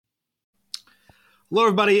Hello,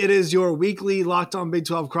 everybody. It is your weekly Locked On Big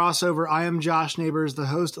 12 crossover. I am Josh Neighbors, the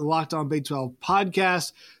host of the Locked On Big 12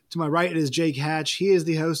 podcast. To my right, it is Jake Hatch. He is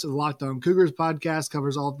the host of the Locked On Cougars podcast,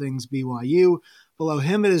 covers all things BYU. Below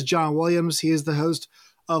him, it is John Williams. He is the host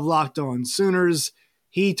of Locked On Sooners.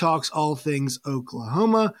 He talks all things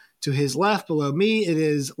Oklahoma. To his left, below me, it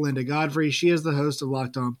is Linda Godfrey. She is the host of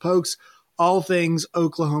Locked On Pokes, all things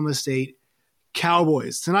Oklahoma State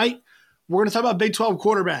Cowboys. Tonight, we're going to talk about Big 12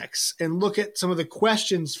 quarterbacks and look at some of the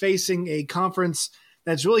questions facing a conference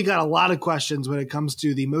that's really got a lot of questions when it comes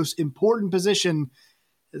to the most important position.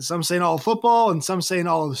 Some saying all of football and some saying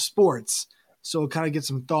all of sports. So we'll kind of get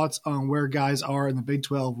some thoughts on where guys are in the Big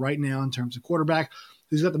 12 right now in terms of quarterback,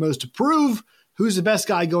 who's got the most to prove, who's the best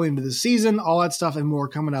guy going into the season, all that stuff and more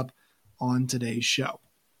coming up on today's show.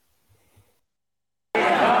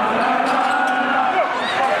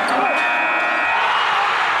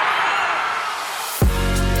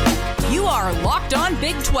 Locked On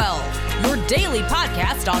Big 12, your daily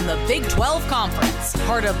podcast on the Big 12 Conference.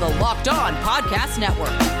 Part of the Locked On Podcast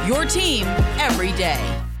Network, your team every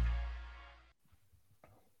day.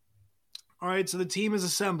 All right, so the team is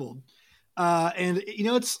assembled. And, you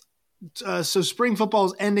know, it's so spring football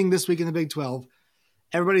is ending this week in the Big 12.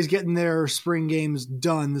 Everybody's getting their spring games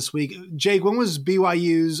done this week. Jake, when was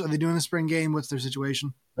BYU's? Are they doing a spring game? What's their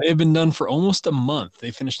situation? They've been done for almost a month.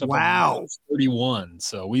 They finished up on 31.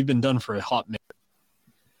 So we've been done for a hot minute.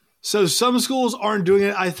 So some schools aren't doing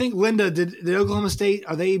it. I think, Linda, did Oklahoma State,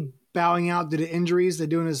 are they bowing out due to injuries? They're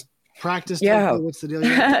doing this practice? Yeah. What's the deal?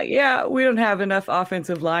 Yeah, we don't have enough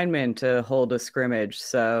offensive linemen to hold a scrimmage.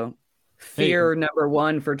 So fear number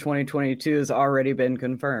one for 2022 has already been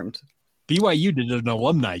confirmed. BYU did an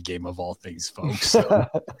alumni game of all things, folks. So.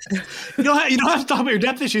 you don't have to talk about your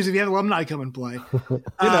depth issues if you have alumni come and play.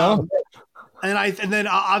 And then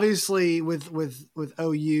obviously with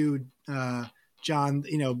OU, John,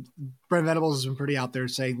 you know, Brent Venables has been pretty out there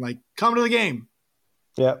saying like, come to the game.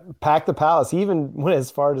 Yeah, pack the palace. He even went as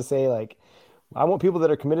far to say like, I want people that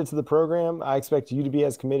are committed to the program. I expect you to be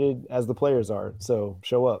as committed as the players are. So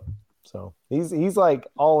show up. So he's like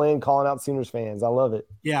all in, calling out Sooners fans. I love it.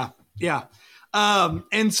 Yeah. Yeah.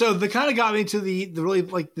 And so the kind of got me to the really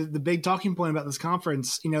like the big talking point about this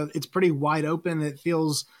conference. You know, it's pretty wide open. It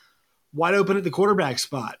feels wide open at the quarterback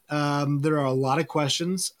spot. There are a lot of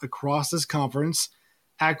questions across this conference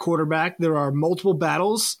at quarterback. There are multiple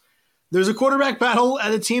battles. There's a quarterback battle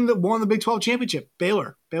at a team that won the Big 12 championship,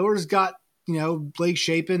 Baylor. Baylor's got, you know, Blake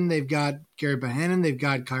Shapen. They've got Gary Bohannon. They've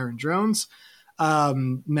got Kyron Drones.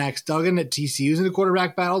 Max Duggan at TCU's in the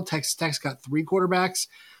quarterback battle. Texas Tech's got 3 quarterbacks.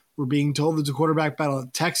 We're being told there's a quarterback battle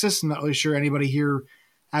at Texas. I'm not really sure anybody here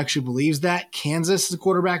actually believes that. Kansas is a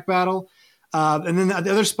quarterback battle. And then the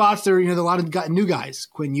other spots, there, you know, a lot of new guys.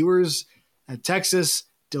 Quinn Ewers at Texas,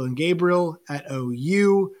 Dylan Gabriel at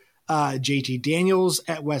OU, JT Daniels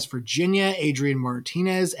at West Virginia, Adrian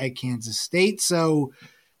Martinez at Kansas State. So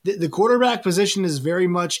the quarterback position is very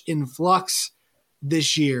much in flux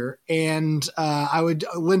this year. And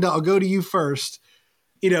Linda, I'll go to you first.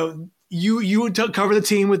 You know, you would cover the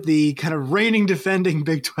team with the kind of reigning, defending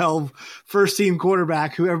Big 12 first-team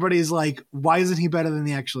quarterback who everybody's like, why isn't he better than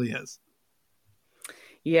he actually is?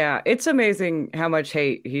 Yeah, it's amazing how much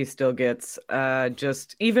hate he still gets,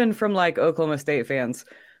 just even from like Oklahoma State fans.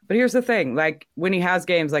 But here's the thing, like when he has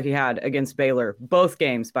games like he had against Baylor, both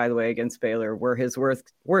games, by the way, against Baylor were his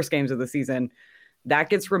worst games of the season. That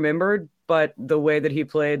gets remembered, but the way that he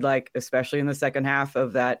played, like especially in the second half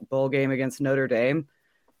of that bowl game against Notre Dame,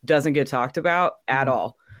 doesn't get talked about at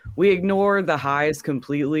all. We ignore the highs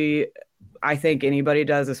completely. I think anybody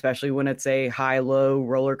does, especially when it's a high-low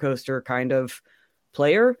roller coaster kind of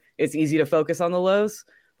player. It's easy to focus on the lows,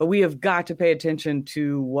 but we have got to pay attention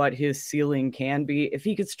to what his ceiling can be. If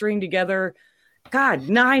he could string together,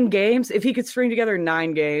 9 games. If he could string together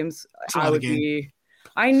 9 games, I would be.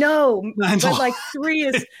 I know, but like 3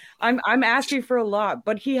 is. I'm asking for a lot.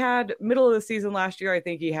 But he had middle of the season last year. I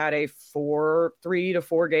think he had a 3 to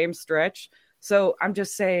 4 game stretch. So I'm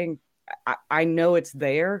just saying, I know it's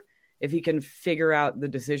there if he can figure out the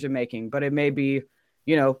decision making. But it may be,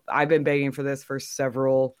 you know, I've been begging for this for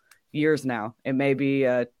several years now. It may be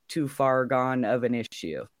too far gone of an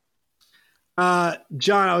issue.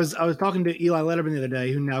 John, I was talking to Eli Letterman the other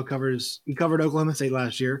day, who now covered Oklahoma State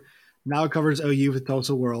last year. Now covers OU with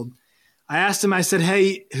Tulsa World. I asked him, I said,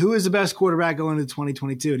 hey, who is the best quarterback going into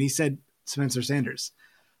 2022? And he said, Spencer Sanders.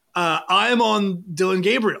 I am on Dylan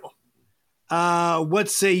Gabriel. What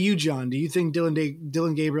say you, John? Do you think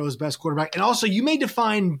Dylan Gabriel is best quarterback? And also, you may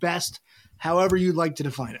define best however you'd like to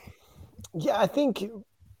define it. Yeah, I think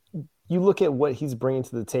you look at what he's bringing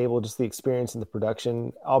to the table, just the experience and the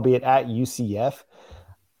production, albeit at UCF,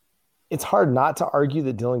 it's hard not to argue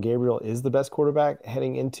that Dillon Gabriel is the best quarterback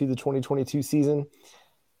heading into the 2022 season.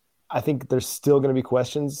 I think there's still going to be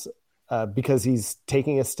questions because he's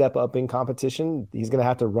taking a step up in competition. He's going to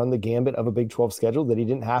have to run the gambit of a Big 12 schedule that he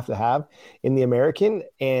didn't have to have in the American.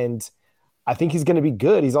 And I think he's going to be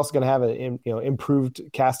good. He's also going to have an improved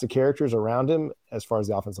cast of characters around him as far as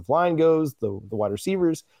the offensive line goes, the wide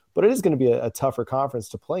receivers. But it is going to be a tougher conference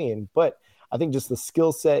to play in. But I think just the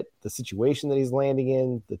skill set, the situation that he's landing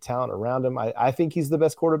in, the talent around him, I think he's the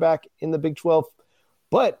best quarterback in the Big 12.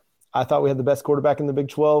 But I thought we had the best quarterback in the Big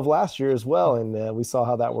 12 last year as well, and we saw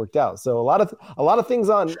how that worked out. So a lot of things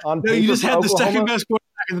on paper. No, you just had Oklahoma. The second best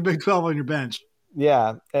quarterback in the Big 12 on your bench.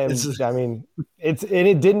 Yeah, and I mean, it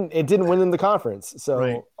didn't win in the conference. So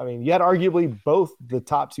right. I mean, you had arguably both the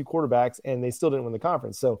top two quarterbacks, and they still didn't win the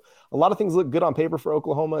conference. So a lot of things look good on paper for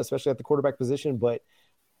Oklahoma, especially at the quarterback position. But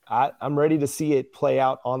I'm ready to see it play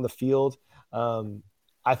out on the field.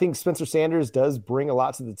 I think Spencer Sanders does bring a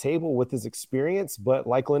lot to the table with his experience, but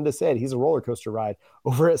like Linda said, he's a roller coaster ride.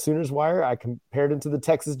 Over at Sooners Wire, I compared him to the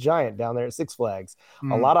Texas Giant down there at Six Flags.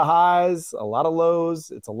 A lot of highs, a lot of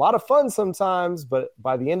lows. It's a lot of fun sometimes, but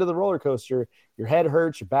by the end of the roller coaster, your head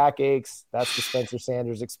hurts, your back aches. That's the Spencer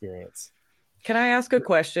Sanders experience. Can I ask a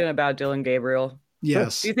question about Dillon Gabriel?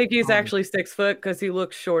 Yes. Do you think he's actually 6 foot? Because he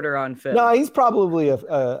looks shorter on film. No, he's probably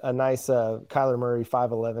a nice Kyler Murray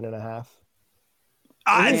 5'11" and a half.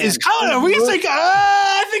 Is Kyler? Are we saying?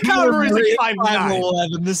 I think Kyler Murray's like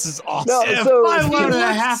 5'9". This is awesome. No, Yeah, so 5'11" and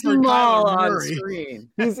a half for Small Kyler on Murray. screen.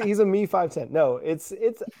 He's a me 5'10". No, it's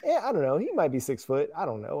I don't know. He might be 6 foot. I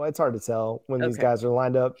don't know. It's hard to tell when these guys are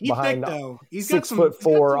lined up behind He's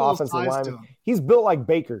 6'4" offensive lineman. He's built like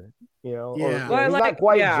Baker, you know. Yeah. Or, he's not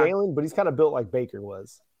quite Jalen, but he's kind of built like Baker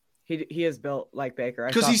was. He is built like Baker.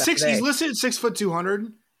 Because he's listed at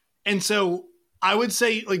 6'2", and so I would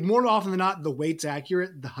say, like, more often than not, the weight's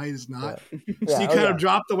accurate, the height is not. So you kind of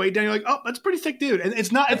drop the weight down. You're like, oh, that's a pretty thick dude, and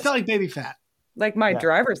it's not. It felt like baby fat. Like my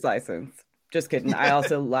driver's license. Just kidding. I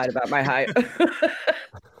also lied about my height.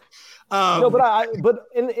 No, but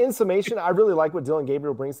in summation, I really like what Dillon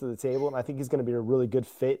Gabriel brings to the table, and I think he's going to be a really good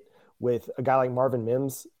fit with a guy like Marvin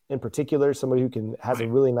Mims in particular, somebody who has a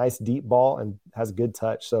really nice deep ball and has a good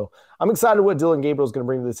touch. So I'm excited what Dillon Gabriel is going to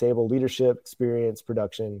bring to the table: leadership, experience,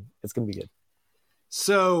 production. It's going to be good.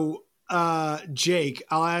 So, Jake,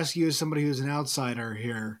 I'll ask you as somebody who's an outsider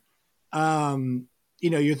here.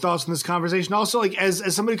 Your thoughts on this conversation. Also, like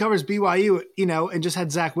as somebody who covers BYU, and just had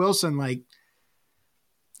Zach Wilson, like,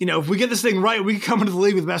 if we get this thing right, we can come into the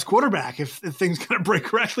league with the best quarterback if things kind of break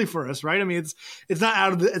correctly for us, right? I mean, it's not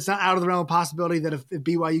out of the realm of possibility that if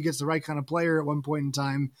BYU gets the right kind of player at one point in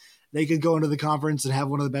time, they could go into the conference and have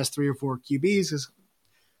one of the best 3 or 4 QBs because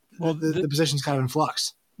the position's kind of in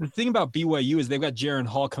flux. The thing about BYU is they've got Jaron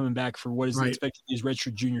Hall coming back for what is expected to be his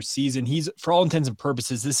redshirt junior season. He's, for all intents and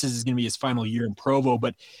purposes, this is going to be his final year in Provo,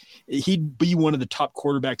 but he'd be one of the top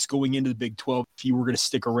quarterbacks going into the Big 12 if he were going to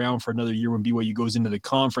stick around for another year when BYU goes into the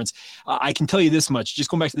conference. I can tell you this much, just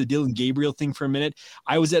going back to the Dillon Gabriel thing for a minute.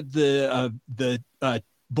 I was at the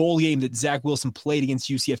bowl game that Zach Wilson played against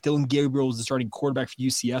UCF. Dillon Gabriel was the starting quarterback for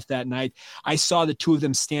UCF that night. I saw the two of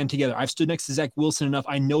them stand together. I've stood next to Zach Wilson enough.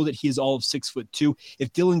 I know that he is all of 6'2".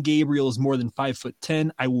 If Dillon Gabriel is more than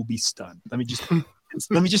 5'10", I will be stunned. Let me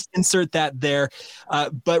just insert that there.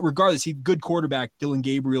 But regardless, he's a good quarterback. Dillon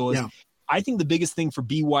Gabriel is. Yeah. I think the biggest thing for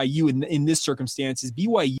BYU in this circumstance is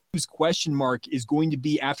BYU's question mark is going to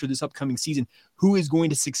be after this upcoming season, who is going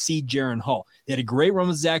to succeed Jaron Hall? They had a great run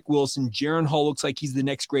with Zach Wilson. Jaron Hall looks like he's the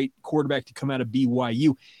next great quarterback to come out of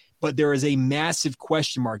BYU, but there is a massive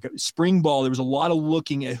question mark. Spring ball, there was a lot of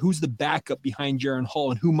looking at who's the backup behind Jaron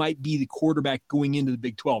Hall and who might be the quarterback going into the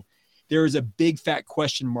Big 12. There is a big fat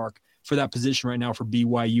question mark for that position right now for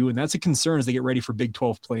BYU, and that's a concern as they get ready for Big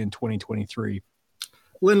 12 play in 2023.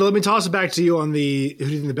 Linda, let me toss it back to you on who do you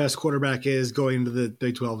think the best quarterback is going into the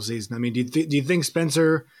Big 12 season? I mean, do you think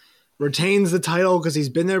Spencer retains the title because he's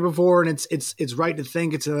been there before and it's right to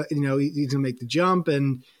think he's going to make the jump,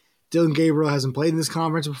 and Dillon Gabriel hasn't played in this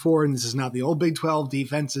conference before and this is not the old Big 12.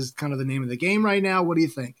 Defense is kind of the name of the game right now. What do you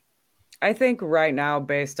think? I think right now,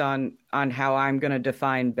 based on how I'm going to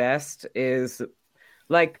define best, is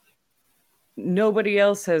like nobody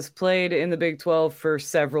else has played in the Big 12 for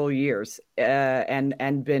several years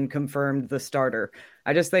and been confirmed the starter.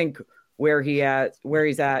 I just think where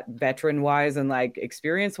he's at veteran wise and like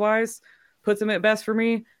experience wise puts him at best for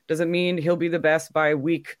me. Doesn't mean he'll be the best by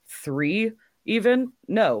week 3 even.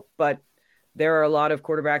 No, but there are a lot of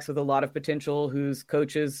quarterbacks with a lot of potential whose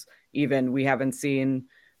coaches even we haven't seen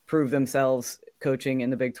prove themselves coaching in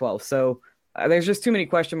the Big 12. So there's just too many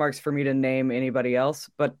question marks for me to name anybody else,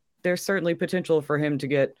 but there's certainly potential for him to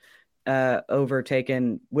get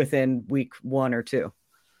overtaken within week 1 or 2.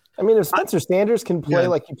 I mean, if Spencer Sanders can play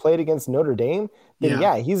like he played against Notre Dame, then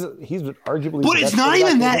he's arguably. But it's not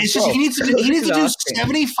even that. It's just he needs to do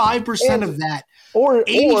 75% of that, or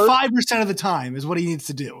 85% of the time is what he needs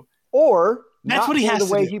to do. Or that's what he has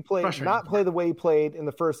to do. Not play the way he played in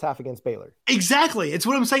the first half against Baylor. Exactly. It's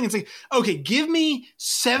what I'm saying. It's like, okay, give me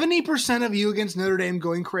 70% of you against Notre Dame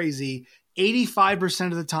going crazy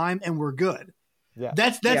 85% of the time, and we're good. Yeah,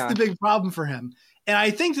 that's the big problem for him. And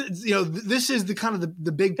I think that, this is the kind of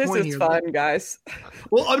the big point here. This is fun, guys.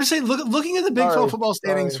 Well, I'm just saying, looking at the Big 12 football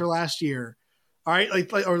standings for last year, all right,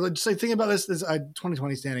 or let's say thinking about this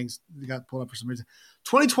 2020 standings got pulled up for some reason.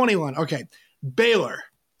 2021, okay, Baylor.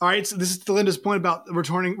 All right, so this is Linda's point about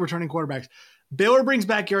returning quarterbacks. Baylor brings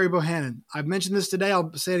back Gary Bohannon. I've mentioned this today.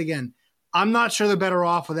 I'll say it again. I'm not sure they're better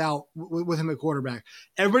off with him at quarterback.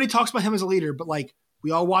 Everybody talks about him as a leader, but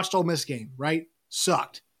we all watched Ole Miss game, right?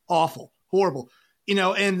 Sucked, awful, horrible.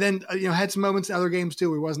 And then had some moments in other games too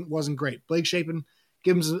where he wasn't great. Blake Shapen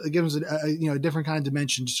gives a different kind of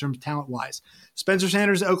dimension just from talent wise. Spencer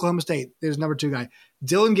Sanders at Oklahoma State, there's number 2 guy.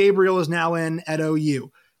 Dylan Gabriel is now in at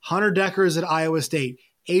OU. Hunter Decker is at Iowa State.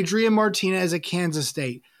 Adrian Martinez at Kansas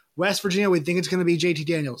State. West Virginia, we think it's going to be JT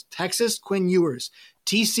Daniels. Texas, Quinn Ewers.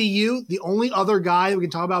 TCU, the only other guy that we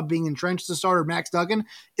can talk about being entrenched as a starter, Max Duggan,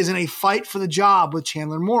 is in a fight for the job with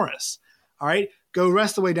Chandler Morris. All right. Go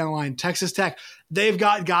rest the way down the line. Texas Tech, they've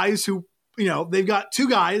got guys who, they've got 2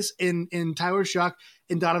 guys in Tyler Shuck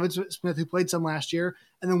and Donovan Smith who played some last year,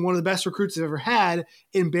 and then one of the best recruits they've ever had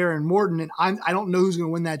in Baron Morton. And I don't know who's going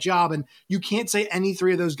to win that job. And you can't say any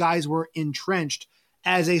 3 of those guys were entrenched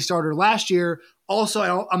as a starter last year.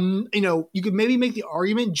 Also, you could maybe make the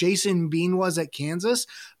argument Jason Bean was at Kansas,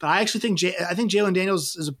 but I actually think Jalen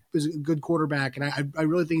Daniels is a good quarterback, and I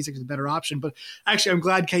really think he's a better option. But actually, I'm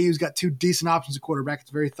glad KU's got 2 decent options at quarterback. It's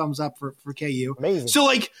a very thumbs up for KU. Amazing.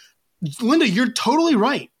 So, Linda, you're totally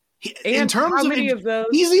right. In terms of those,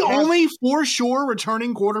 he's the only for sure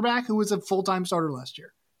returning quarterback who was a full-time starter last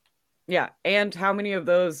year. Yeah, and how many of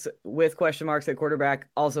those with question marks at quarterback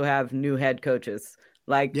also have new head coaches?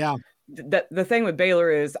 The thing with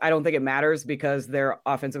Baylor is I don't think it matters because their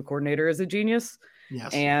offensive coordinator is a genius.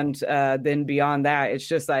 Yes. And then beyond that, it's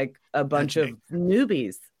just a bunch of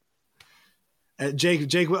newbies. Jake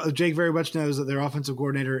very much knows that their offensive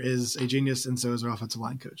coordinator is a genius, and so is their offensive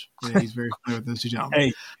line coach. Yeah, he's very familiar with those 2 gentlemen.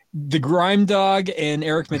 Hey, the Grime Dog and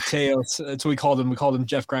Eric Mateos, that's what we called him. We called him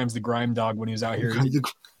Jeff Grimes, the Grime Dog, when he was out here.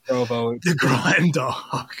 Provo. The Grime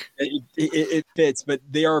Dog. It fits, but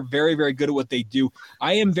they are very, very good at what they do.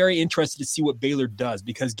 I am very interested to see what Baylor does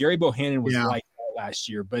because Gary Bohannon was like that last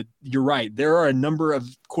year. But you're right. There are a number of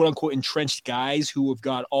quote-unquote entrenched guys who have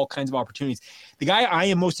got all kinds of opportunities. The guy I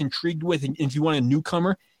am most intrigued with, and if you want a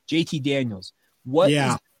newcomer, JT Daniels. What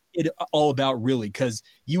is it all about, really? Because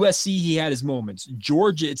USC, he had his moments.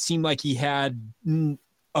 Georgia, it seemed like he had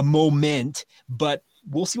a moment, but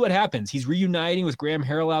we'll see what happens. He's reuniting with Graham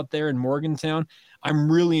Harrell out there in Morgantown.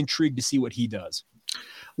 I'm really intrigued to see what he does.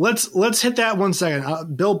 Let's hit that 1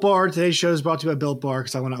 second. Built Bar. Today's show is brought to you by Built Bar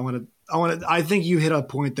because I think you hit a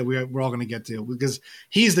point that we're all going to get to because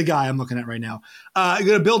he's the guy I'm looking at right now.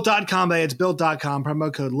 Go to built.com. It's built.com.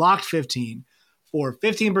 Promo code LOCKED15 for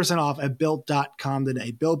 15% off at built.com today.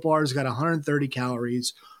 Built Bar's got 130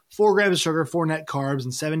 calories, 4 grams of sugar, 4 net carbs,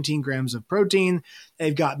 and 17 grams of protein.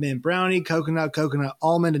 They've got mint brownie, coconut,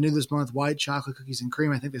 almond, and new this month, white chocolate cookies and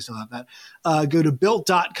cream. I think they still have that. Go to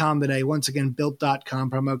built.com today. Once again,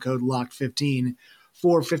 built.com, promo code LOCKED15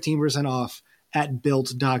 for 15% off at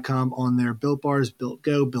built.com on there. Built Bars, Built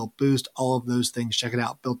Go, Built Boost, all of those things. Check it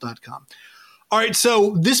out, built.com. All right,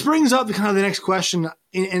 so this brings up the next question,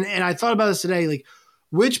 and I thought about this today,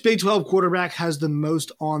 which Big 12 quarterback has the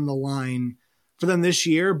most on the line for them this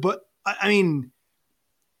year? But I mean,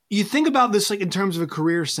 you think about this in terms of a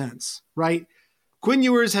career sense, right? Quinn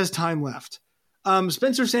Ewers has time left.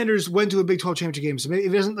 Spencer Sanders went to a Big 12 championship game, so maybe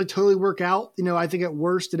if it doesn't totally work out, I think at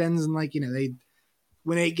worst it ends in they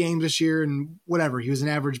win 8 games this year and whatever. He was an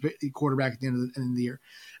average quarterback at the end of the year.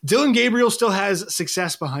 Dylan Gabriel still has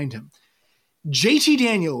success behind him. JT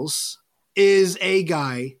Daniels is a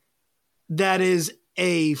guy that is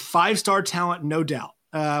a 5-star talent, no doubt.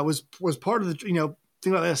 Was part of the, think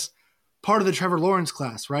about this, part of the Trevor Lawrence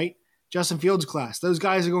class, right? Justin Fields class. Those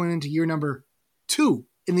guys are going into year number 2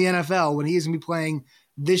 in the NFL when he's going to be playing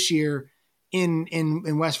this year in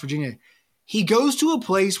West Virginia. He goes to a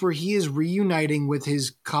place where he is reuniting with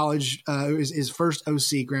his college, his first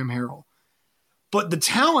OC, Graham Harrell. But the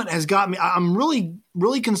talent has got me. I'm really,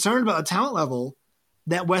 really concerned about the talent level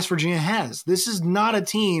that West Virginia has. This is not a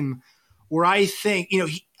team where I think,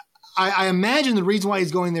 I imagine the reason why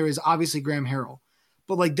he's going there is obviously Graham Harrell.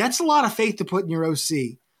 But like that's a lot of faith to put in your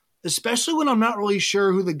OC, especially when I'm not really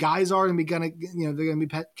sure who the guys are and they're going to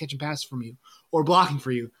be catching passes from you or blocking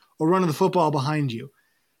for you or running the football behind you.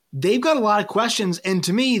 They've got a lot of questions. And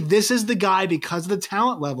to me, this is the guy because of the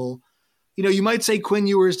talent level. You might say Quinn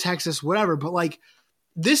Ewers, Texas, whatever, but like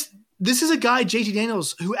this is a guy, JT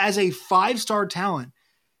Daniels, who as a 5-star talent,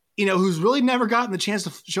 who's really never gotten the chance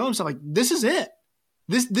to show himself. Like this is it.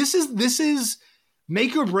 This is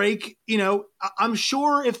make or break. I'm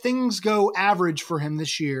sure if things go average for him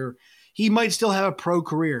this year, he might still have a pro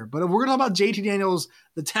career. But if we're going to talk about JT Daniels,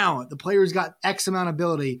 the talent, the player who's got X amount of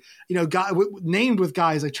ability, named with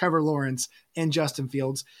guys like Trevor Lawrence and Justin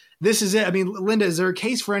Fields, this is it. I mean, Linda, is there a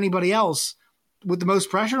case for anybody else with the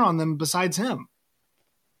most pressure on them besides him?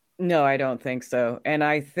 No, I don't think so. And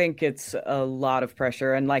I think it's a lot of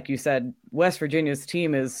pressure. And like you said, West Virginia's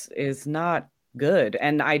team is not good.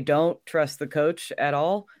 And I don't trust the coach at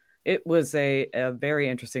all. It was a very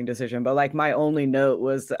interesting decision. But like my only note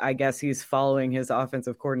was, I guess he's following his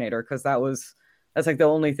offensive coordinator because that's like the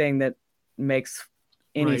only thing that makes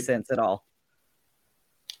any sense at all.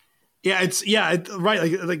 Yeah,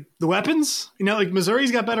 right. Like the weapons, like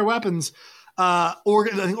Missouri's got better weapons. I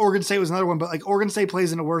think Oregon State was another one, but like Oregon State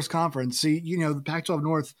plays in a worse conference. So, the Pac-12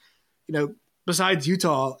 North, besides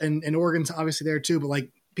Utah and Oregon's obviously there too, but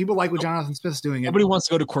like people like what Jonathan Smith's doing. Nobody wants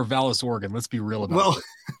to go to Corvallis, Oregon. Let's be real about it.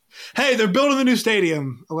 Hey, they're building the new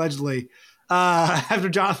stadium, allegedly, after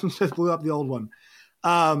Jonathan Smith blew up the old one.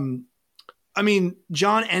 I mean,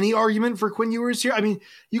 John, any argument for Quinn Ewers here? I mean,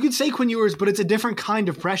 you could say Quinn Ewers, but it's a different kind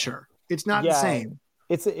of pressure. It's not the same.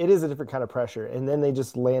 It is a different kind of pressure. And then they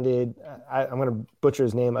just landed, I'm going to butcher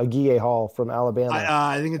his name, Agiye Hall from Alabama.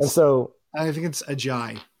 I think it's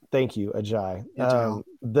Agiye. Thank you, Agiye.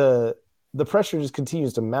 The pressure just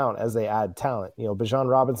continues to mount as they add talent. Bijan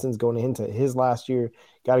Robinson's going into his last year,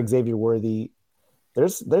 got Xavier Worthy.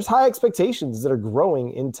 There's high expectations that are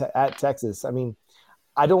growing at Texas. I mean,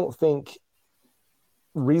 I don't think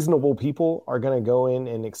reasonable people are going to go in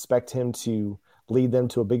and expect him to lead them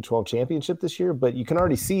to a Big 12 championship this year, but you can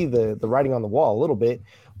already see the writing on the wall a little bit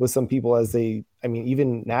with some people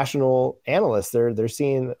even national analysts, they're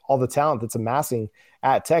seeing all the talent that's amassing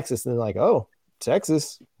at Texas and they're like, oh,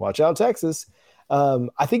 Texas, watch out, Texas.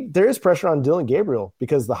 I think there is pressure on Dylan Gabriel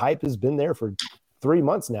because the hype has been there for 3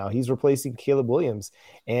 months now. He's replacing Caleb Williams.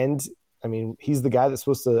 And I mean, he's the guy that's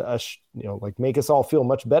supposed to, make us all feel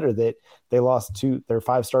much better that they lost their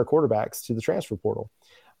 5-star quarterbacks to the transfer portal.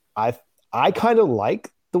 I kind of like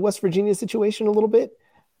the West Virginia situation a little bit.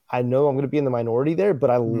 I know I'm going to be in the minority there, but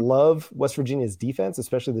I love West Virginia's defense,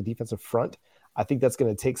 especially the defensive front. I think that's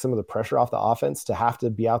going to take some of the pressure off the offense to have to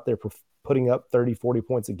be out there putting up 30, 40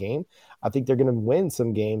 points a game. I think they're going to win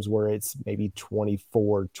some games where it's maybe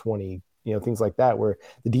 24-20, things like that, where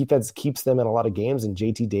the defense keeps them in a lot of games and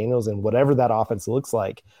JT Daniels and whatever that offense looks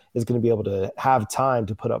like is going to be able to have time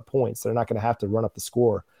to put up points. They're not going to have to run up the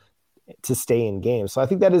score to stay in games. So I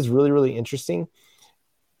think that is really, really interesting.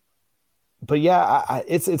 But yeah,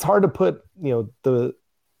 it's hard to put,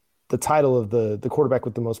 the title of the quarterback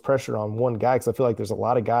with the most pressure on one guy, because I feel like there's a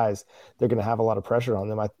lot of guys that are going to have a lot of pressure on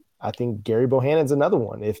them. I think Gary Bohannon's another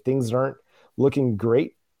one. If things aren't looking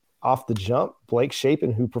great off the jump, Blake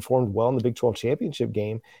Shapen, who performed well in the Big 12 championship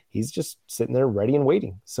game, he's just sitting there ready and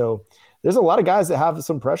waiting. So there's a lot of guys that have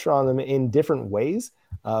some pressure on them in different ways.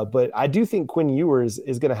 But I do think Quinn Ewers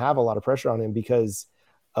is going to have a lot of pressure on him because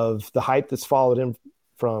of the hype that's followed him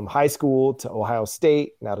from high school to Ohio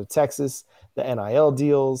State, now to Texas, the NIL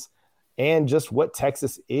deals, and just what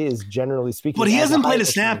Texas is generally speaking. But he hasn't played a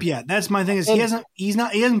snap yet. That's my thing. Is he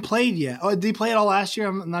hasn't played yet. Oh, did he play it all last year?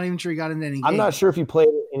 I'm not even sure he got into any games. I'm not sure if he played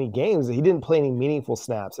any games. He didn't play any meaningful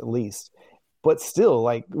snaps, at least. But still,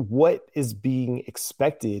 like, what is being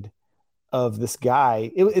expected of this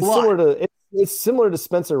guy? It's similar to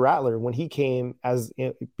Spencer Rattler when he became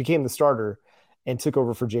the starter and took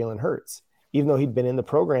over for Jalen Hurts. Even though he'd been in the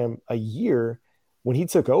program a year, when he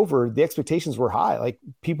took over, the expectations were high. Like,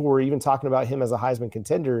 people were even talking about him as a Heisman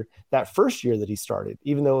contender that first year that he started,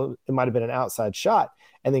 even though it might have been an outside shot.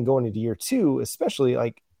 And then going into year 2, especially,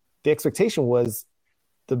 like, the expectation was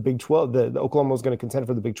the Big 12, the Oklahoma was going to contend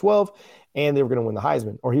for the Big 12, and they were going to win the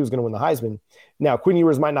Heisman, or he was going to win the Heisman. Now, Quinn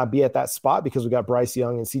Ewers might not be at that spot because we got Bryce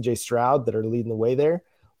Young and CJ Stroud that are leading the way there.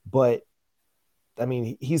 But I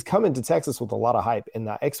mean, he's coming to Texas with a lot of hype, and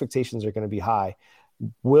the expectations are going to be high.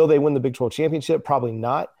 Will they win the Big 12 championship? Probably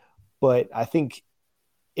not. But I think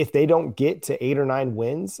if they don't get to 8 or 9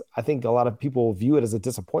 wins, I think a lot of people will view it as a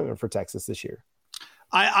disappointment for Texas this year.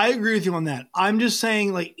 I agree with you on that. I'm just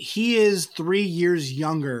saying, like, he is 3 years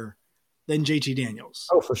younger than JT Daniels.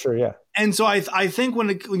 Oh, for sure, yeah. And so I think when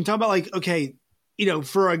you talk about, like, okay, you know,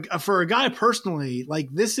 for a guy personally, like,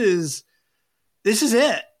 this is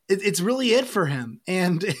it. It's really it for him,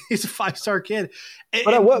 and he's a 5-star kid.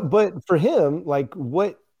 But for him, like,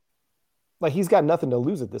 he's got nothing to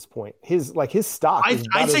lose at this point. His stock.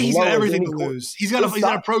 I'd say he's got everything to lose. He's got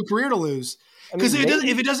a pro career to lose. Because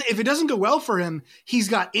if it doesn't go well for him, he's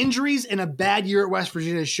got injuries and a bad year at West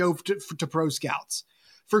Virginia to show to pro scouts.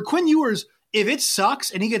 For Quinn Ewers, if it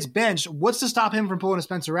sucks and he gets benched, what's to stop him from pulling a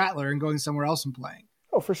Spencer Rattler and going somewhere else and playing?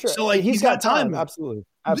 Oh, for sure. So, like, he's got time. Absolutely.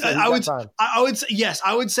 I would say yes.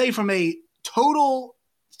 I would say from a total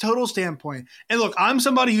standpoint. And look, I'm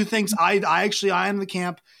somebody who thinks I am the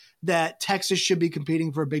camp that Texas should be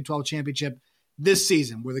competing for a Big 12 championship this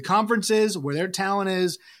season, where the conference is, where their talent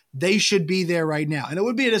is. They should be there right now. And it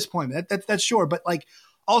would be a disappointment. That's sure. But, like,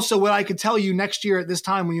 also what I could tell you next year at this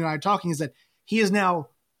time when you and I are talking is that he is now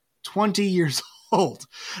 20 years old.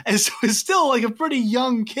 And so he's still, like, a pretty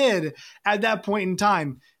young kid at that point in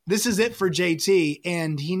time. This is it for JT,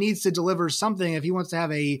 and he needs to deliver something if he wants to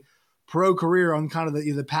have a pro career on kind of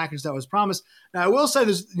the package that was promised. Now, I will say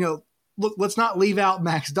this, you know, look, let's not leave out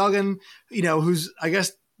Max Duggan, you know, who's, I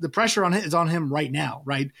guess the pressure is on him right now,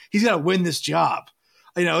 right? He's got to win this job.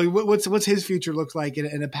 You know, what's his future look like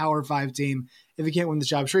in a Power 5 team if he can't win the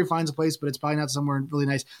job? I'm sure he finds a place, but it's probably not somewhere really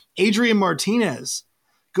nice. Adrian Martinez,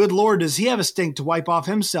 good Lord, does he have a stink to wipe off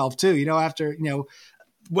himself too? You know, after, you know,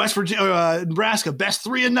 West Virginia, Nebraska, best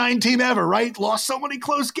 3-9 team ever, right? Lost so many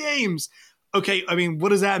close games. Okay, I mean, what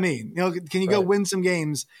does that mean? You know, can you go win some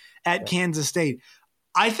games at Kansas State?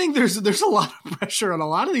 I think there's a lot of pressure on a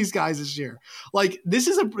lot of these guys this year. Like, this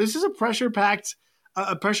is a pressure-packed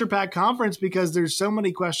conference because there's so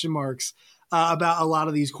many question marks about a lot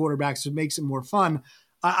of these quarterbacks. It makes it more fun.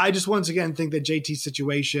 I just once again think that JT's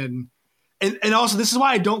situation, and also this is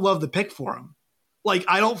why I don't love the pick for him. Like,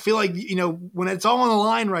 I don't feel like, you know, when it's all on the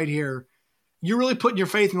line right here, you're really putting your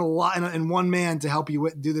faith in one man to help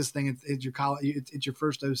you do this thing. It's your college, it's your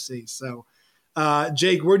first OC. So,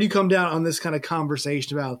 Jake, where do you come down on this kind of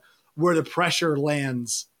conversation about where the pressure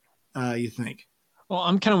lands? You think? Well,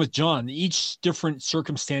 I'm kind of with John. Each different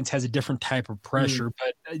circumstance has a different type of pressure.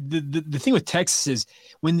 But the thing with Texas is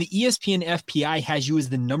when the ESPN FPI has you as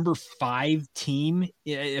the number 5 team,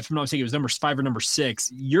 if I'm not mistaken, it was number 5 or number 6,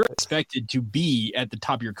 you're expected to be at the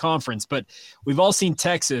top of your conference. But we've all seen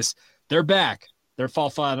Texas. They're back. They're fall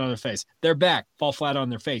flat on their face. They're back. Fall flat on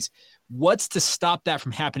their face. What's to stop that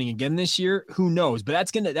from happening again this year? Who knows? But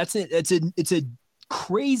it's a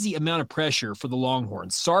crazy amount of pressure for the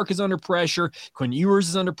Longhorns. Sark is under pressure. Quinn Ewers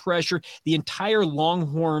is under pressure. The entire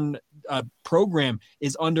Longhorn program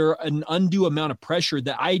is under an undue amount of pressure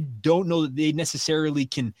that I don't know that they necessarily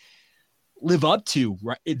can live up to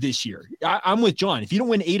this year. I'm with John. If you don't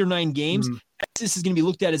win 8 or 9 games, Texas is going to be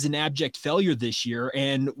looked at as an abject failure this year.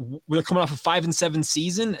 And we're coming off a 5-7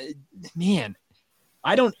 season. Man,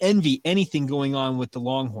 I don't envy anything going on with the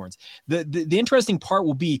Longhorns. The interesting part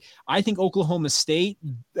will be, I think Oklahoma State,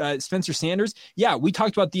 Spencer Sanders, yeah, we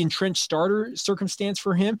talked about the entrenched starter circumstance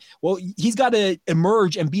for him. Well, he's got to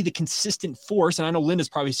emerge and be the consistent force, and I know Linda's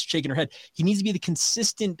probably shaking her head. He needs to be the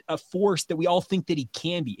consistent force that we all think that he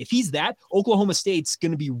can be. If he's that, Oklahoma State's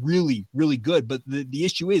going to be really, really good. But the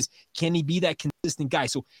issue is, can he be that consistent guy?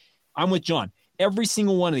 So I'm with John. Every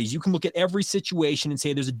single one of these, you can look at every situation and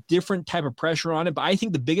say there's a different type of pressure on it. But I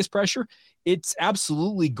think the biggest pressure, it's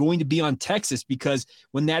absolutely going to be on Texas, because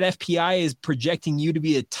when that FPI is projecting you to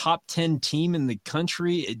be a top 10 team in the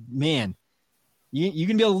country, man, you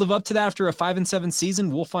can be able to live up to that after a 5-7 season.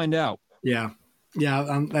 We'll find out. Yeah.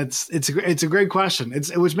 It's a great question.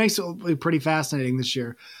 Which makes it pretty fascinating this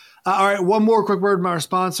year. All right. One more quick word from our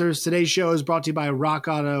sponsors. Today's show is brought to you by Rock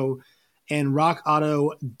Auto and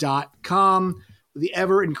rockauto.com. With the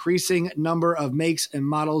ever-increasing number of makes and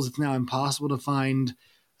models, it's now impossible to find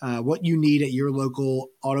what you need at your local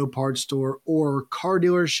auto parts store or car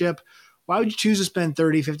dealership. Why would you choose to spend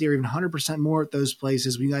 30, 50, or even 100% more at those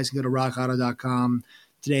places when you guys can go to rockauto.com?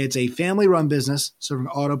 Today, it's a family-run business serving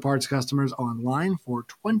auto parts customers online for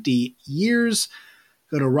 20 years.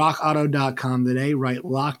 Go to rockauto.com today, write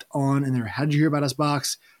Locked On in their How Did You Hear About Us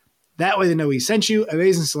box. That way they know we sent you.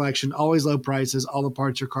 Amazing selection, always low prices, all the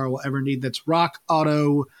parts your car will ever need. That's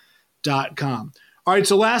rockauto.com. All right,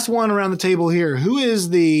 so last one around the table here. Who is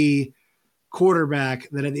the quarterback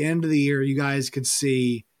that at the end of the year you guys could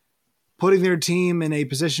see putting their team in a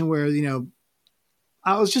position where,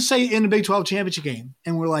 let's just say in the Big 12 championship game,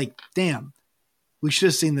 and we're like, damn, We should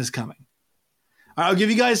have seen this coming. All right, I'll give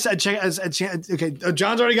you guys a chance. Okay,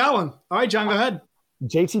 John's already got one. All right, John, go ahead.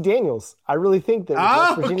 JT Daniels. I really think that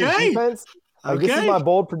West Virginia defense, this is my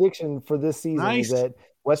bold prediction for this season, is that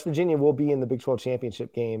West Virginia will be in the Big 12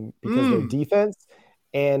 championship game because of their defense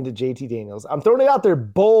and JT Daniels. I'm throwing it out there,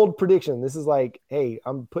 bold prediction. This is like, hey,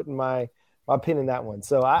 I'm putting my pin in that one.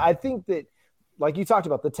 So I think that, like you talked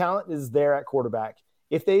about, the talent is there at quarterback.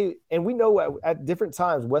 And we know at different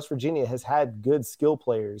times, West Virginia has had good skill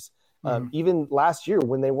players. Even last year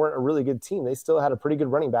when they weren't a really good team, they still had a pretty good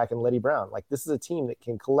running back in Letty Brown. Like, this is a team that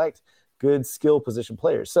can collect good skill position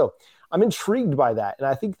players. So I'm intrigued by that. And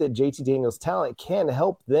I think that JT Daniels' talent can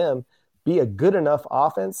help them be a good enough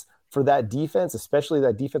offense for that defense, especially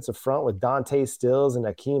that defensive front with Dante Stills and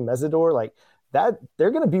Akeem Mesidor. Like that,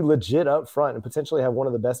 they're going to be legit up front and potentially have one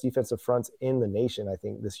of the best defensive fronts in the nation, I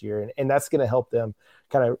think, this year. And that's going to help them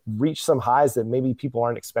kind of reach some highs that maybe people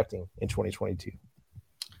aren't expecting in 2022.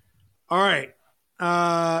 All right.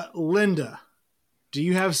 Linda, do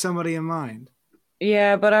you have somebody in mind?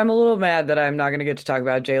 Yeah, but I'm a little mad that I'm not going to get to talk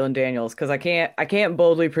about Jalen Daniels because I can't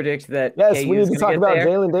boldly predict that. Yes, we need to talk about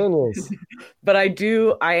Jalen Daniels. But I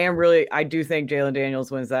do think Jalen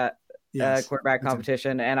Daniels wins that quarterback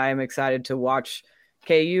competition, and I am excited to watch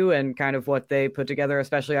KU and kind of what they put together,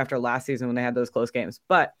 especially after last season when they had those close games.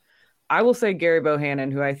 But I will say Gary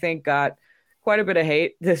Bohannon, who I think got quite a bit of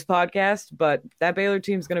hate this podcast, but that Baylor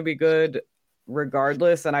team's going to be good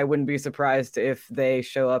regardless, and I wouldn't be surprised if they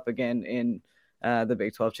show up again in the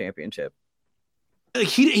Big 12 championship.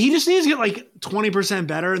 He just needs to get like 20%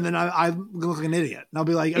 better, and then I look like an idiot. And I'll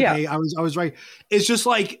be like, okay, I was right. It's just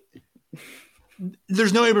like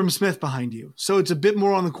there's no Abram Smith behind you, so it's a bit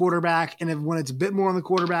more on the quarterback. And when it's a bit more on the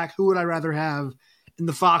quarterback, who would I rather have in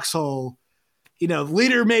the foxhole? You know,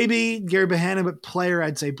 leader maybe Gary Bohannon, but player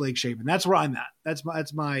I'd say Blake Shapen. That's where I'm at. That's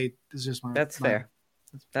fair.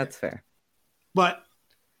 That's fair. But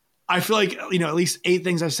I feel like, you know, at least 8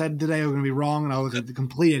 things I've said today are going to be wrong, and I'll look like the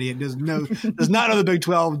complete idiot. Does not know the Big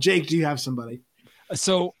 12. Jake, do you have somebody?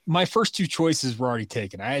 So my first 2 choices were already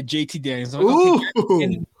taken. I had JT Daniels.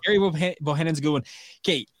 Okay, Gary Bohannon's going.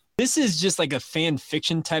 Okay, this is just like a fan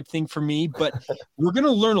fiction type thing for me, but we're going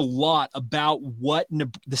to learn a lot about what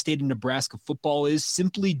the state of Nebraska football is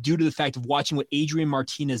simply due to the fact of watching what Adrian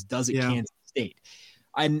Martinez does at Kansas State.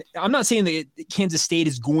 I'm not saying that Kansas State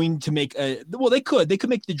is going to make they could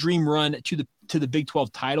make the dream run to the Big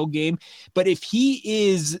 12 title game, but if he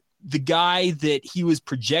is the guy that he was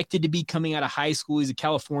projected to be coming out of high school, he's a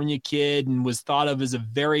California kid and was thought of as a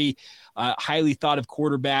very highly thought of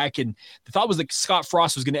quarterback, and the thought was that Scott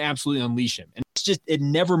Frost was going to absolutely unleash him, and it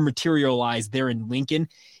never materialized there in Lincoln.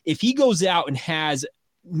 If he goes out and has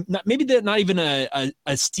not even a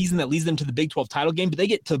season that leads them to the Big 12 title game, but they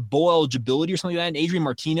get to bowl eligibility or something like that, and Adrian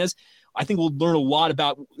Martinez, I think we'll learn a lot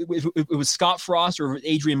about if it was Scott Frost or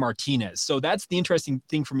Adrian Martinez. So that's the interesting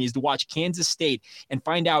thing for me, is to watch Kansas State and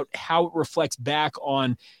find out how it reflects back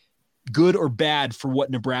on good or bad for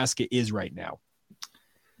what Nebraska is right now.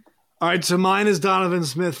 All right, so mine is Donovan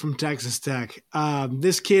Smith from Texas Tech.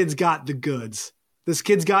 This kid's got the goods.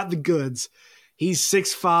 He's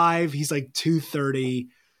 6'5". He's like 230.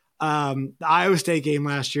 The Iowa State game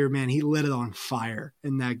last year, man, he lit it on fire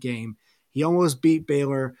in that game. He almost beat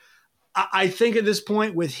Baylor. I think at this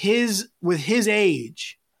point, with his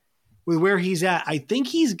age, with where he's at, I think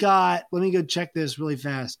he's got. Let me go check this really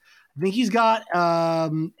fast. I think he's got at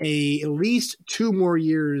least 2 more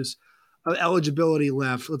years of eligibility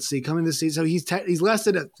left. Let's see, coming this season. So he's less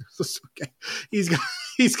than okay.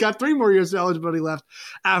 He's got 3 more years of eligibility left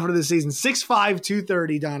after the season. 6'5",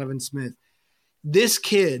 230, Donovan Smith. This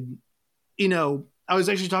kid, you know, I was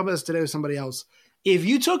actually talking about this today with somebody else. If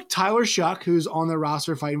you took Tyler Shuck, who's on the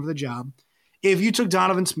roster fighting for the job, if you took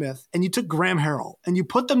Donovan Smith and you took Graham Harrell and you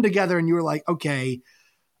put them together and you were like, okay,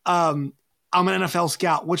 I'm an NFL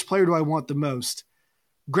scout. Which player do I want the most?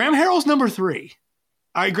 Graham Harrell's number 3.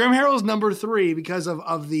 All right, Graham Harrell's number 3 because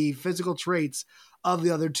of the physical traits of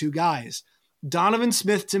the other 2 guys. Donovan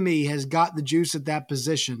Smith, to me, has got the juice at that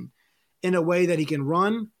position in a way that he can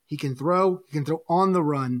run, he can throw on the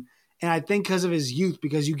run. And I think because of his youth,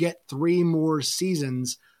 because you get 3 more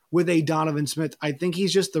seasons with a Donovan Smith, I think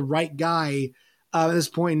he's just the right guy at this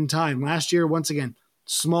point in time. Last year, once again,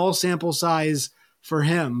 small sample size for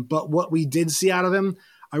him. But what we did see out of him,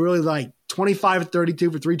 I really like. 25 32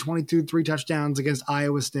 for 322, 3 touchdowns against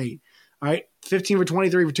Iowa State. All right, 15 for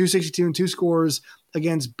 23 for 262 and 2 scores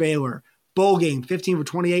against Baylor. Bowl game, 15 for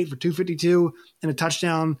 28 for 252 and a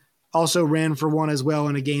touchdown. Also ran for 1 as well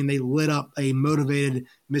in a game they lit up a motivated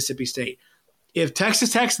Mississippi State. If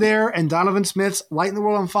Texas Tech's there and Donovan Smith's lighting the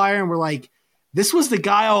world on fire and we're like, this was the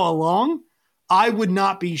guy all along, I would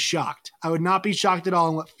not be shocked. I would not be shocked at all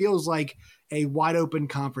in what feels like a wide open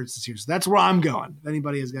conference this year. So that's where I'm going. If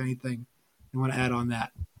anybody has got anything you want to add on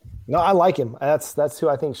that. No, I like him. That's who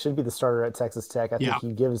I think should be the starter at Texas Tech. I think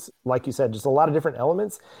he gives, like you said, just a lot of different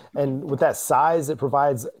elements. And with that size, it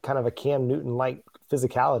provides kind of a Cam Newton-like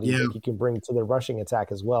physicality that he can bring to the rushing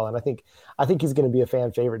attack as well. And I think he's going to be a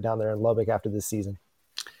fan favorite down there in Lubbock after this season.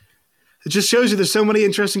 It just shows you there's so many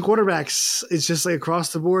interesting quarterbacks. It's just like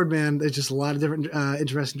across the board, man. There's just a lot of different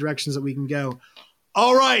interesting directions that we can go.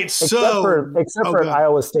 All right, except for at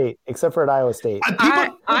Iowa State. Except for at Iowa State. People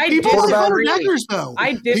think Hunter Deckers, though.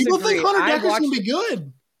 I disagree. People think Hunter Deckers can be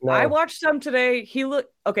good. No. I watched some today.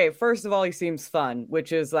 First of all, he seems fun,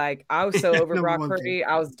 which is like, I was so over Brock Purdy.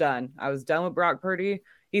 I was done with Brock Purdy.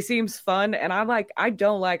 He seems fun, and I'm like, I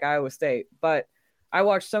don't like Iowa State, but I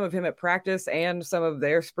watched some of him at practice and some of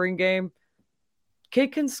their spring game.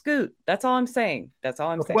 Kid can scoot. That's all I'm saying.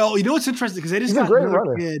 Well, you know what's interesting? Because they just got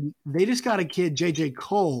another kid. They just got a kid, JJ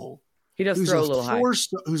Cole. He does throw a little high.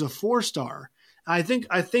 Who's a 4-star. I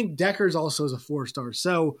think Deckers also is a 4-star.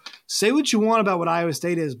 So say what you want about what Iowa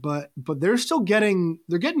State is, but they're still getting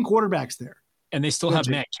quarterbacks there. And they still have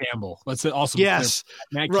Matt Campbell. Let's also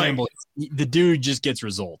Matt Campbell. The dude just gets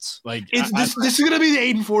results. Like this is going to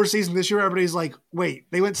be the 8-4 season this year. Everybody's like, wait,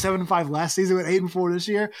 they went 7-5 last season, went 8-4 this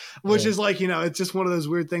year, which is like, it's just one of those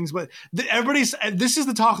weird things. But this is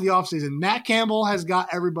the talk of the offseason. Matt Campbell has got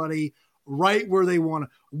everybody right where they want to.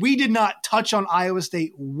 We did not touch on Iowa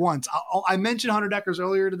State once. I mentioned Hunter Deckers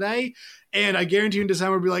earlier today, and I guarantee you in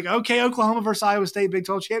December we'll be like, okay, Oklahoma versus Iowa State Big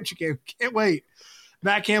 12 championship game. Can't wait.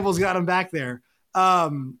 Matt Campbell's got him back there.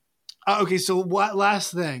 Okay, so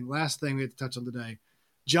last thing we have to touch on today.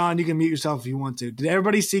 John, you can mute yourself if you want to. Did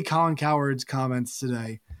everybody see Colin Cowherd's comments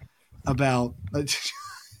today about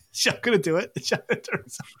Chuck gonna do it?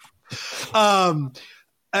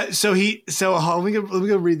 So let me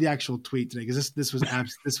go read the actual tweet today, because this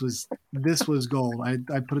was gold. I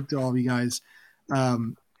put it to all of you guys.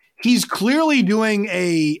 He's clearly doing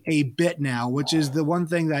a bit now, which is the one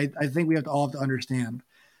thing that I think we have to all have to understand.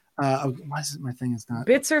 Why is my thing is not?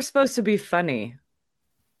 Bits are supposed to be funny.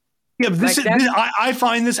 Yeah, I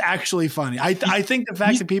find this actually funny. I think the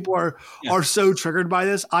fact that people are so triggered by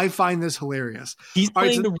this, I find this hilarious. He's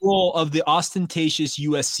playing the role of the ostentatious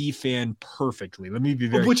USC fan perfectly. Let me be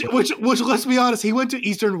very which let's be honest, he went to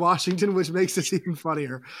Eastern Washington, which makes this even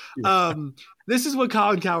funnier. Yeah. This is what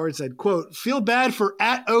Colin Cowherd said, quote, "Feel bad for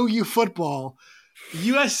at OU football.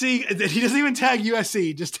 USC," he doesn't even tag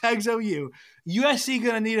USC, just tags OU. USC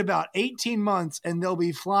going to need about 18 months, and they'll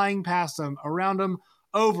be flying past them, around them,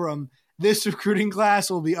 over them. This recruiting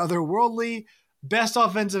class will be otherworldly. Best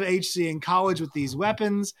offensive HC in college with these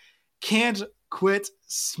weapons. Can't quit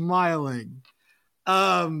smiling.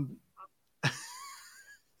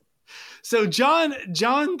 So John's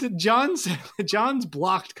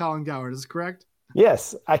blocked Colin Cowherd. Is this correct?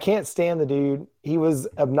 Yes, I can't stand the dude. He was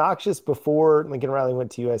obnoxious before Lincoln Riley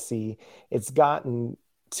went to USC. It's gotten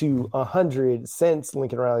to 100 since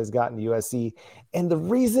Lincoln Riley's gotten to USC. And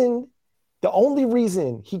the only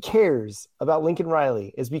reason he cares about Lincoln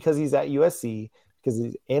Riley is because he's at USC, because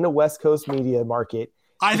he's in a West Coast media market.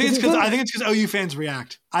 I think it's because OU fans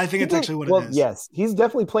react. I think it's actually what it is. Yes, he's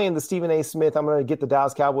definitely playing the Stephen A. Smith, I'm going to get the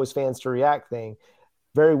Dallas Cowboys fans to react thing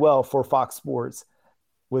very well for Fox Sports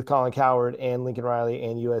with Colin Cowherd and Lincoln Riley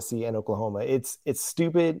and USC and Oklahoma. It's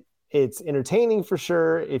stupid. It's entertaining for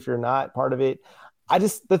sure if you're not part of it.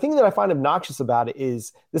 The thing that I find obnoxious about it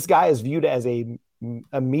is this guy is viewed as a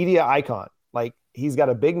media icon. Like, he's got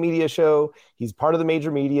a big media show. He's part of the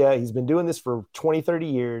major media. He's been doing this for 20, 30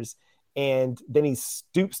 years. And then he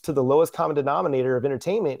stoops to the lowest common denominator of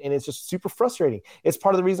entertainment. And it's just super frustrating. It's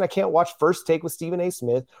part of the reason I can't watch First Take with Stephen A.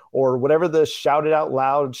 Smith or whatever the Shout It Out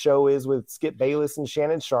Loud show is with Skip Bayless and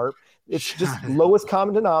Shannon Sharp. It's just lowest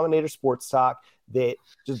common denominator sports talk that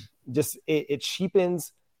it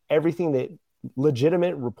cheapens everything that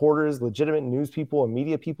legitimate reporters, legitimate news people, and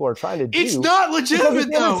media people are trying to do. It's not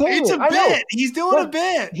legitimate, though. It's a bit. He's doing a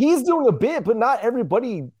bit. He's doing a bit, but not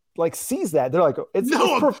everybody sees that. They're like, you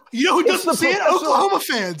know who doesn't see it? Oklahoma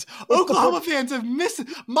fans. Oklahoma fans have missed it.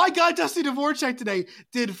 My guy Dusty Dvorak today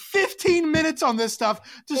did 15 minutes on this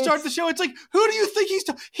stuff to start the show. It's like, who do you think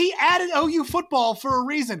he added OU football for a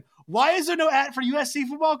reason? Why is there no ad for USC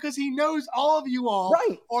football? Because he knows all of you all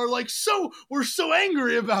are like, we're so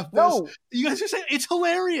angry about this. No. You guys are saying it's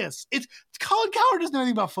hilarious. Colin Cowherd doesn't know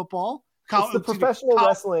anything about football. It's the professional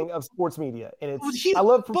wrestling of sports media, and I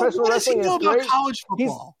love professional wrestling. What does he know about college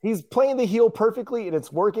football? He's playing the heel perfectly, and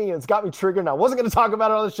it's working, and it's got me triggered. And I wasn't going to talk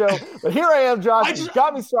about it on the show, but here I am, Josh. You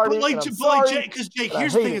got me started. Jake,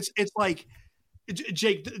 here's the thing: it's like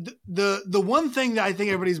Jake, the one thing that I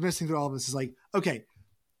think everybody's missing through all of this is like, okay,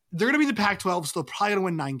 they're going to be the Pac-12, so they're probably going to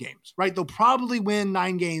win 9 games, right? They'll probably win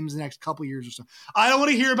 9 games in the next couple of years or so. I don't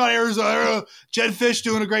want to hear about Arizona. Jed Fish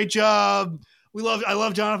doing a great job. I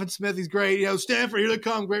love Jonathan Smith. He's great. Stanford, here they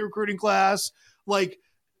come. Great recruiting class. Like,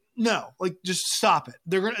 no, like just stop it.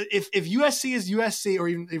 They're going to, if USC is USC, or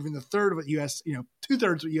even the third of what 2/3 of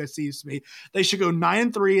what USC used to be, they should go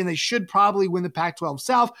 9-3, and they should probably win the Pac-12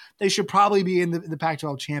 South. They should probably be in the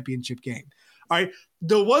Pac-12 championship game. All right.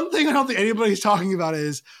 The one thing I don't think anybody's talking about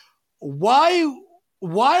is why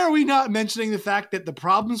are we not mentioning the fact that the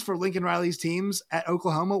problems for Lincoln Riley's teams at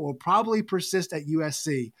Oklahoma will probably persist at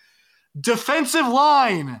USC? Defensive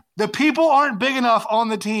line. The people aren't big enough on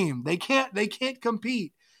the team. They can't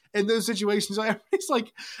compete in those situations. So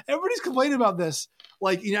everybody's complaining about this.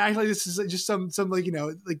 Like, actually this is just some like,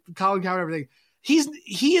 like Colin Cowherd and everything.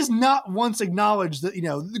 He is not once acknowledged that,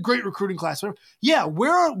 the great recruiting class. Yeah,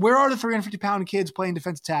 where are the 350-pound kids playing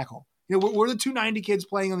defensive tackle? Where are the 290 kids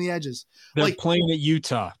playing on the edges? They're playing at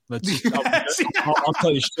Utah. I'll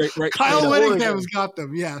tell you straight. Right, Kyle Whittingham's got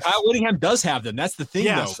them. Yes, Kyle Whittingham does have them. That's the thing.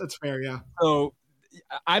 Yes, though. That's fair. Yeah. So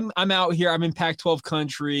I'm out here. I'm in Pac-12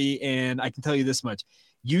 country, and I can tell you this much: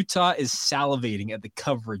 Utah is salivating at the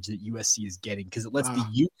coverage that USC is getting because it lets the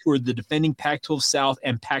Utes, who are the defending Pac-12 South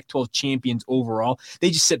and Pac-12 champions overall, they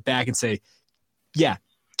just sit back and say, "Yeah,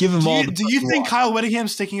 give them all." Do you think Kyle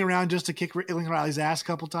Whittingham's sticking around just to kick Lincoln Riley's ass a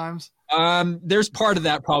couple times? There's part of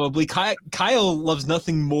that probably. Kyle loves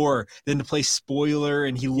nothing more than to play spoiler,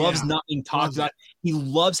 and he loves not being talked about. He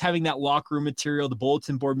loves having that locker room material, the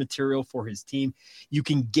bulletin board material for his team. You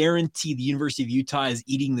can guarantee the University of Utah is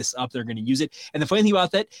eating this up. They're going to use it. And the funny thing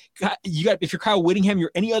about that, if you're Kyle Whittingham,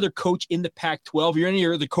 you're any other coach in the Pac-12, you're any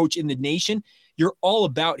other coach in the nation, you're all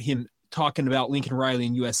about him talking about Lincoln Riley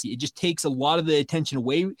and USC. It just takes a lot of the attention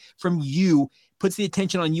away from you, puts the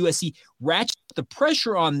attention on USC, ratchets the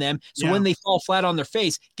pressure on them. So when they fall flat on their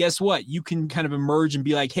face, guess what? You can kind of emerge and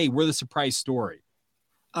be like, hey, we're the surprise story.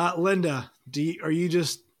 Linda, you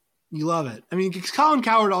love it? I mean, Colin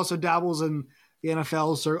Cowherd also dabbles in the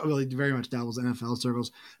NFL circle, really very much dabbles in NFL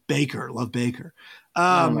circles. Baker, love Baker.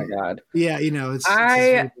 Oh my God. Yeah.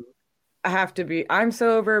 I'm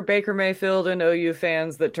so over Baker Mayfield and OU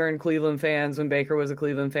fans that turned Cleveland fans when Baker was a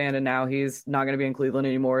Cleveland fan, and now he's not going to be in Cleveland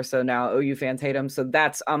anymore. So now OU fans hate him. So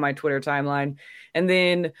that's on my Twitter timeline. And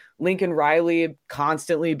then Lincoln Riley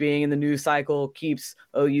constantly being in the news cycle keeps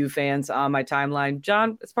OU fans on my timeline.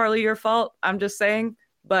 John, it's partly your fault. I'm just saying,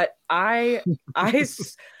 but I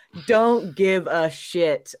don't give a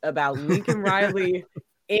shit about Lincoln Riley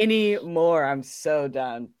anymore. I'm so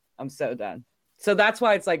done. So that's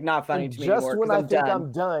why it's not funny to me just anymore. Just when I think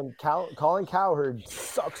I'm done, Colin Cowherd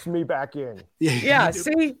sucks me back in. Yeah,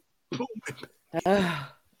 see?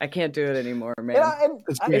 I can't do it anymore, man. I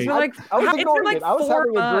was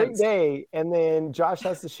having a great day, and then Josh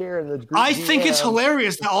has to share in the group. I think it's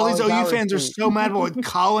hilarious that all these OU fans are so mad about what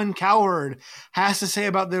Colin Cowherd has to say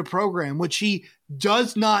about their program, which he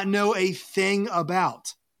does not know a thing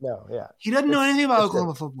about. No, yeah. He doesn't know anything about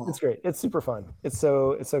Oklahoma football. It's great. It's super fun. It's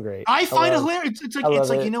so great. I find it hilarious. It's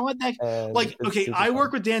like you know what? I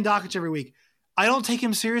work with Dan Dockich every week. I don't take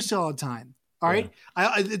him seriously all the time. All right.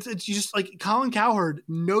 It's just like Colin Cowherd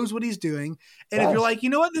knows what he's doing. And if you're like, you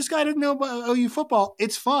know what, this guy didn't know about OU football,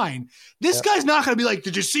 it's fine. This guy's not going to be like,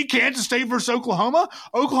 did you see Kansas State versus Oklahoma?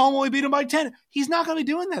 Oklahoma only beat him by 10. He's not going to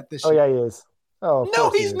be doing that this year. Oh, yeah, he is. Oh, no,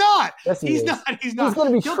 he's not. Yes, he's not. He's going to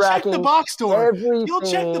be He'll check the box score. Everything. He'll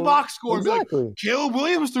check the box score Exactly. and be like, Caleb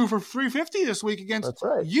Williams threw for 350 this week against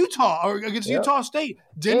Utah or against Utah State.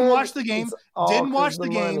 Didn't watch the game. Didn't watch the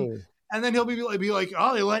game. And then he'll be like,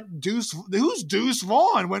 oh, they let who's Deuce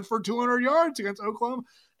Vaughn went for 200 yards against Oklahoma.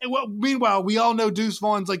 And meanwhile, we all know Deuce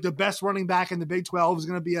Vaughn's like the best running back in the Big 12. Is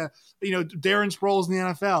going to be Darren Sproles in the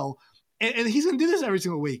NFL. And he's going to do this every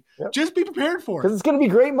single week. Yep. Just be prepared for it. Because it's going to be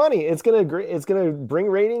great money. It's going to bring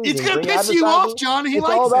ratings. It's going to piss you off, John. It's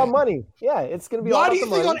all about money. Yeah, it's going to be all about the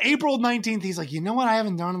money. Why do you think on April 19th, he's like, you know what I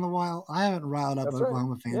haven't done in a while? I haven't riled up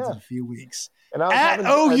Oklahoma fans in a few weeks. And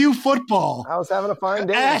OU football. I was having a fine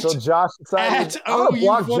day until Josh decided I'm going to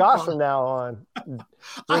block Josh from now on.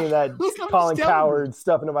 Bringing that Colin Cowherd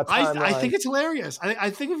stuff into my timeline. I think it's hilarious.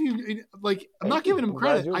 I think if you, I'm not giving him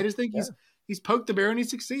credit. I just think he's poked the bear and he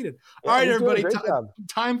succeeded. All right, everybody,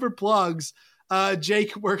 time for plugs.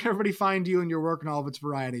 Jake, where can everybody find you and your work and all of its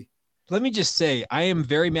variety? Let me just say, I am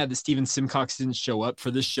very mad that Steven Simcox didn't show up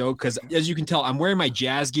for this show because, as you can tell, I'm wearing my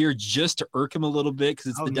Jazz gear just to irk him a little bit because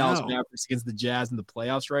it's the Dallas Mavericks against the Jazz in the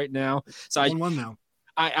playoffs right now. So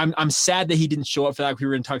I'm sad that he didn't show up for that. We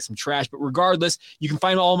were going to talk some trash, but regardless, you can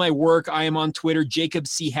find all my work. I am on Twitter. Jacob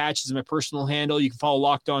C. Hatch is my personal handle. You can follow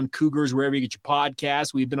Locked On Cougars wherever you get your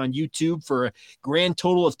podcast. We've been on YouTube for a grand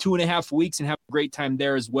total of 2.5 weeks and have a great time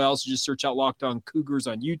there as well. So just search out Locked On Cougars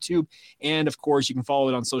on YouTube. And of course, you can follow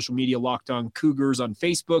it on social media, Locked On Cougars on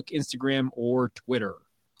Facebook, Instagram, or Twitter.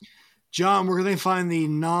 John, where can they find the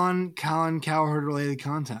non-Colin Cowherd related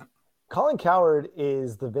content? Colin Cowherd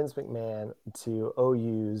is the Vince McMahon to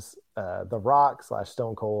OU's The Rock /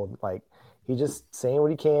 Stone Cold. Like, he just saying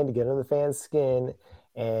what he can to get under the fans' skin,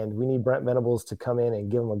 and we need Brent Venables to come in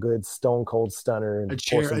and give him a good Stone Cold stunner and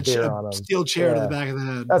pour some beer on him. Steel chair to the back of the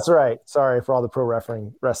head. That's right. Sorry for all the pro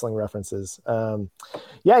wrestling references. You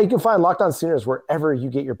can find Locked On Sooners wherever you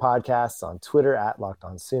get your podcasts, on Twitter at Locked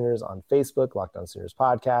On Sooners, on Facebook, Locked On Sooners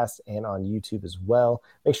Podcast, and on YouTube as well.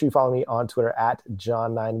 Make sure you follow me on Twitter at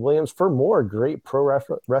John9Williams for more great pro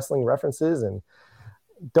wrestling references. And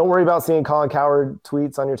don't worry about seeing Colin Cowherd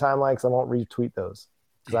tweets on your timeline, because I won't retweet those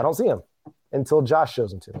because I don't see them until Josh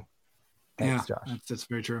shows them to me. Thanks, Josh. That's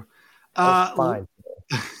very true. Fine.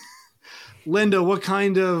 Linda, what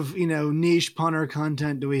kind of niche punter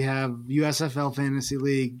content do we have? USFL Fantasy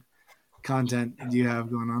League content do you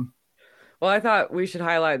have going on? Well, I thought we should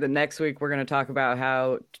highlight that next week we're going to talk about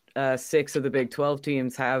how 6 of the Big 12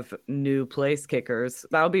 teams have new place kickers.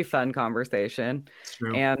 That'll be a fun conversation. That's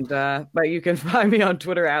true. And but you can find me on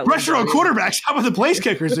Twitter at pressure on quarterbacks. How about the place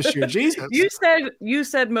kickers this year? Jesus. You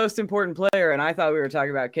said most important player, and I thought we were talking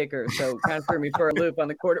about kickers, so kind of threw me for a loop on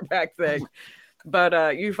the quarterback thing.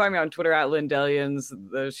 But you can find me on Twitter at Lindellians.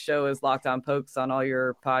 The show is Locked On Pokes on all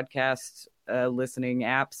your podcast listening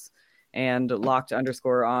apps, and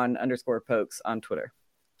locked_on_pokes on Twitter.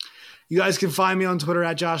 You guys can find me on Twitter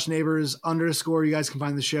at Josh Neighbors _ You guys can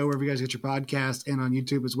find the show wherever you guys get your podcast and on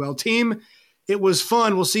YouTube as well. Team, it was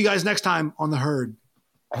fun. We'll see you guys next time on The Herd.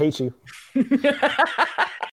 I hate you.